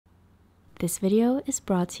This video is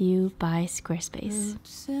brought to you by Squarespace.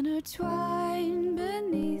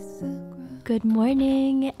 Good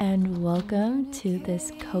morning and welcome to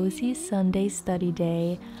this cozy Sunday study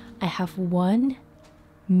day. I have one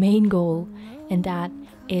main goal, and that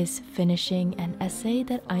is finishing an essay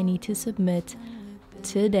that I need to submit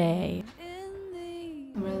today.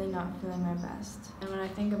 I'm really not feeling my best. And when I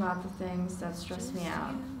think about the things that stress me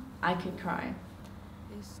out, I could cry.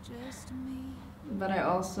 But I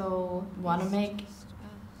also want to make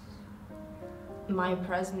my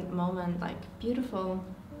present moment beautiful,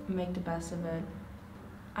 make the best of it.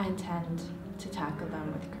 I intend to tackle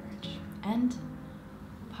them with courage and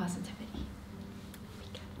positivity.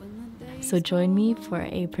 So join me for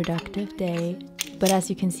a productive day. But as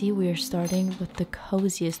you can see, we are starting with the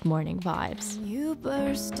coziest morning vibes. You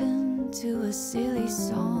burst into a silly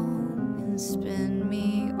song and spin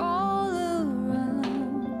me all around.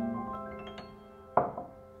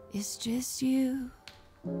 It's just you,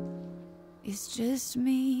 it's just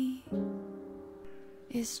me,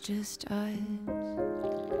 it's just us.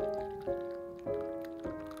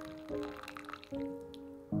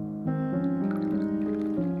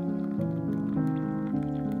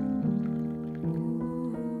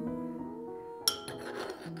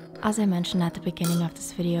 As I mentioned at the beginning of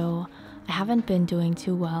this video, I haven't been doing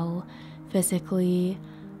too well physically,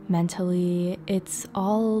 mentally. It's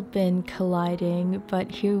all been colliding,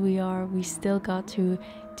 but here we are. We still got to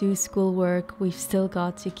do schoolwork. We've still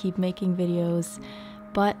got to keep making videos,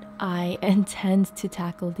 but I intend to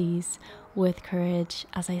tackle these with courage,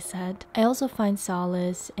 as I said. I also find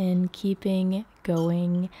solace in keeping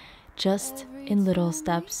going, just in little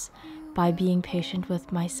steps, by being patient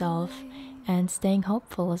with myself and staying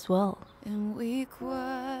hopeful as well. And we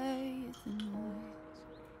quiet the noise.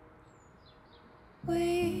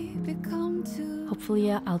 We become two.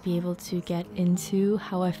 Hopefully I'll be able to get into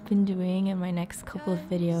how I've been doing in my next couple of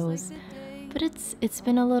videos, but it's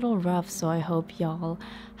been a little rough, so I hope y'all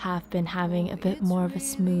have been having a bit more of a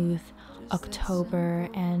smooth October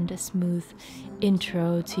and a smooth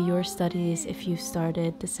intro to your studies if you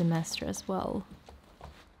started the semester as well.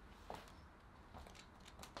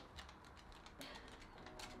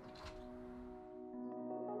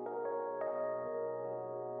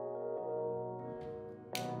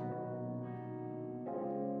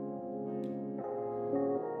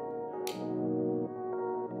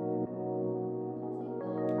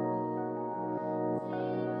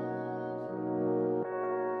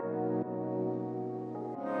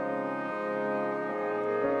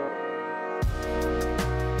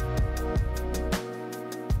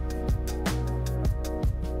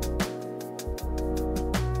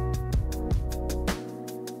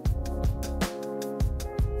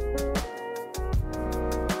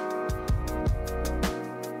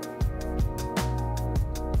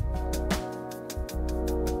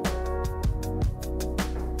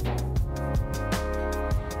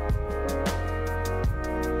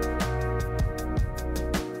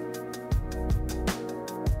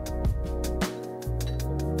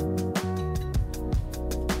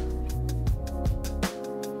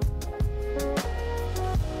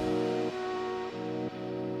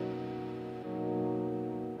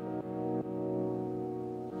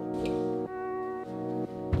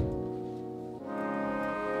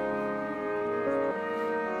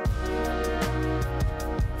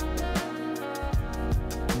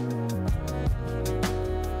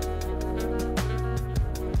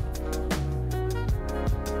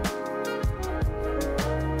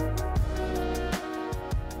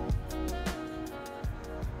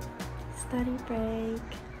 Study break.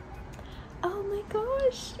 Oh my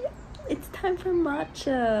gosh, it's time for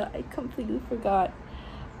matcha. I completely forgot.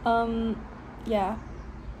 Yeah,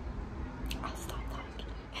 I'll stop talking.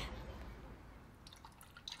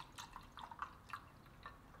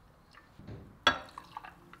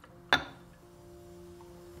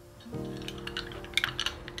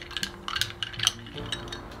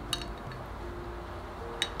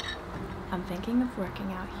 I'm thinking of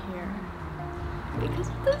working out here because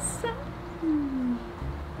of the sun.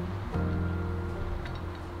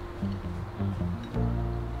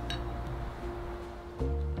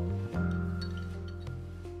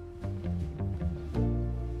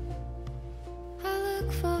 I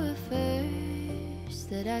look for a first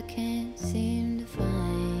that I can't seem to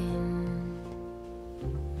find.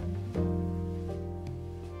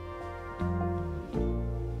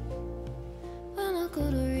 When I go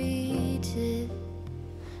to reach it,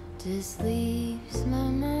 just leaves my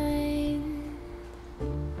mind.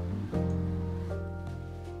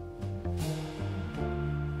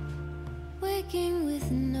 Waking with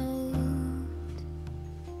a note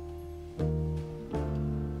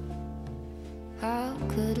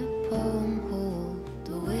could a poem hold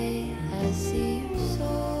the way I see your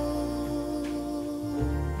soul?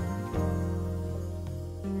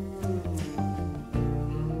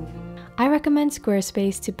 I recommend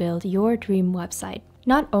Squarespace to build your dream website.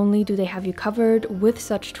 Not only do they have you covered with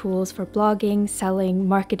such tools for blogging, selling,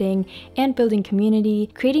 marketing, and building community,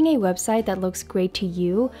 creating a website that looks great to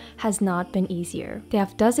you has not been easier. They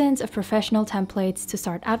have dozens of professional templates to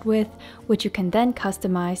start out with, which you can then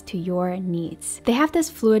customize to your needs. They have this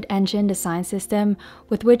fluid engine design system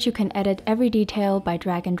with which you can edit every detail by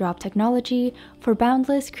drag and drop technology for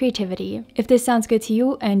boundless creativity. If this sounds good to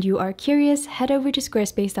you and you are curious, head over to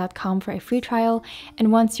squarespace.com for a free trial,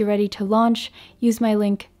 and once you're ready to launch, use my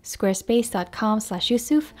link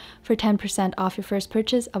squarespace.com/Yusuf for 10% off your first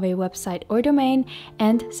purchase of a website or domain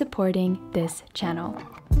and supporting this channel.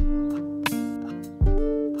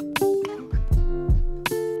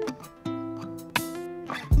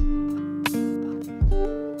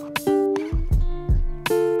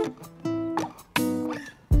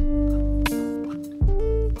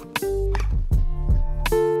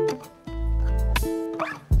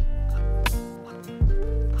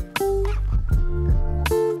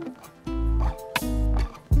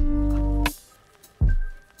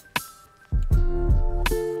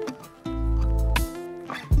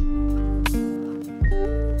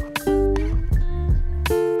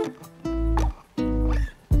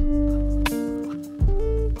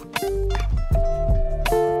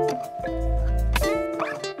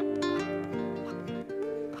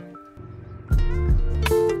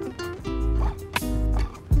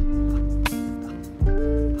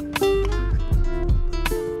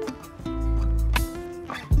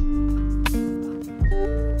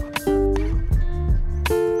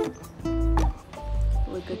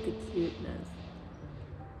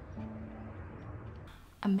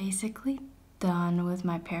 I'm basically done with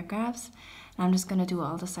my paragraphs, and I'm just gonna do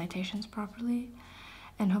all the citations properly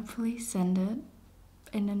and hopefully send it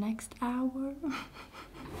in the next hour.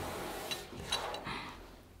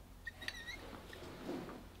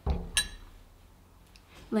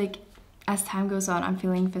 Like, as time goes on, I'm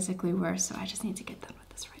feeling physically worse, so I just need to get done with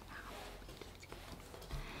this right now.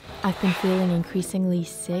 I've been feeling increasingly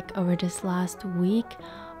sick over this last week,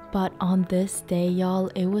 but on this day, y'all,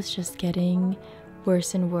 it was just getting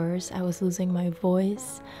worse and worse. I was losing my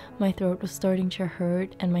voice, my throat was starting to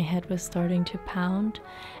hurt, and my head was starting to pound.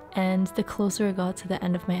 And the closer I got to the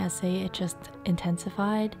end of my essay, it just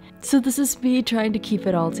intensified. So this is me trying to keep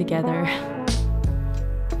it all together.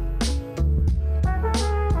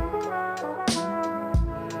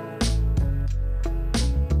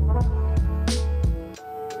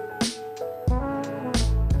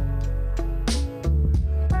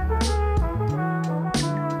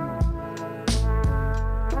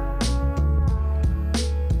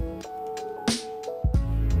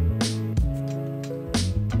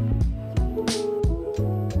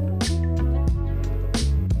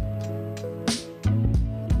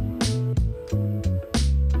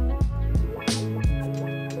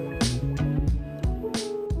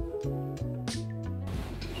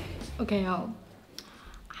 Okay, y'all.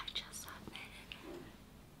 I just submitted.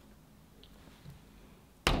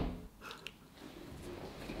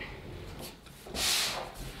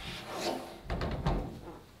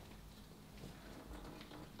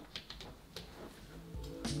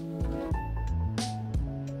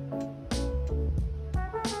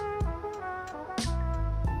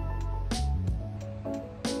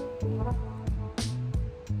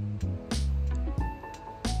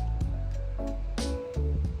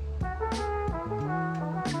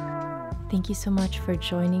 Thank you so much for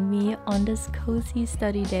joining me on this cozy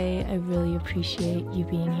study day. I really appreciate you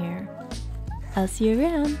being here. I'll see you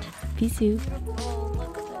around. Peace out.